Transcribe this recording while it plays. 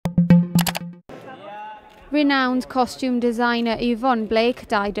Renowned costume designer Yvonne Blake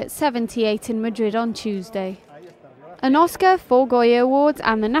died at 78 in Madrid on Tuesday. An Oscar, 4 Goya Awards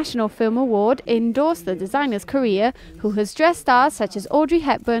and the National Film Award endorsed the designer's career, who has dressed stars such as Audrey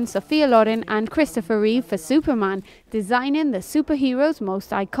Hepburn, Sofia, Loren and Christopher Reeve for Superman, designing the superhero's most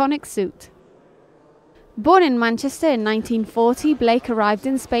iconic suit. Born in Manchester in 1940, Blake arrived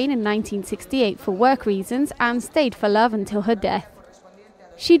in Spain in 1968 for work reasons and stayed for love until her death.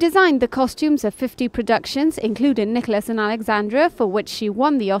 She designed the costumes of 50 productions, including Nicholas and Alexandra, for which she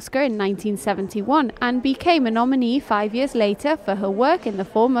won the Oscar in 1971 and became a nominee 5 years later for her work in The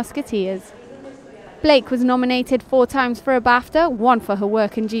Four Musketeers. Blake was nominated 4 times for a BAFTA, 1 for her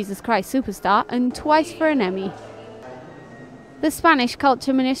work in Jesus Christ Superstar and twice for an Emmy. The Spanish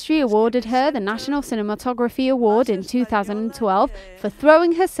Culture Ministry awarded her the National Cinematography Award in 2012 for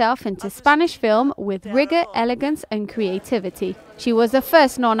throwing herself into Spanish film with rigor, elegance and creativity. She was the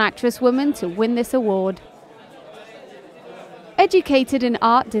first non-actress woman to win this award. Educated in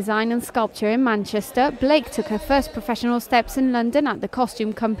art, design and sculpture in Manchester, Blake took her first professional steps in London at the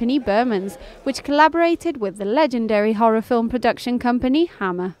costume company Berman's, which collaborated with the legendary horror film production company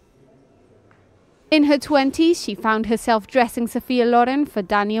Hammer. In her 20s, she found herself dressing Sofia Loren for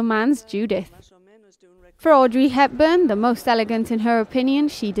Daniel Mann's Judith. For Audrey Hepburn, the most elegant in her opinion,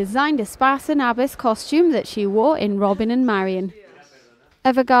 she designed a Sparse and Abbess costume that she wore in Robin and Marian.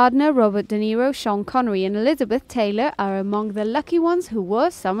 Ava Gardner, Robert De Niro, Sean Connery and Elizabeth Taylor are among the lucky ones who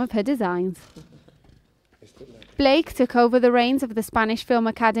wore some of her designs. Blake took over the reins of the Spanish Film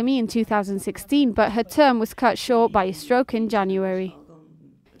Academy in 2016, but her term was cut short by a stroke in January.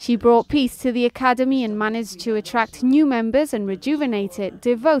 She brought peace to the Academy and managed to attract new members and rejuvenate it,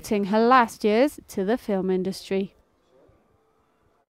 devoting her last years to the film industry.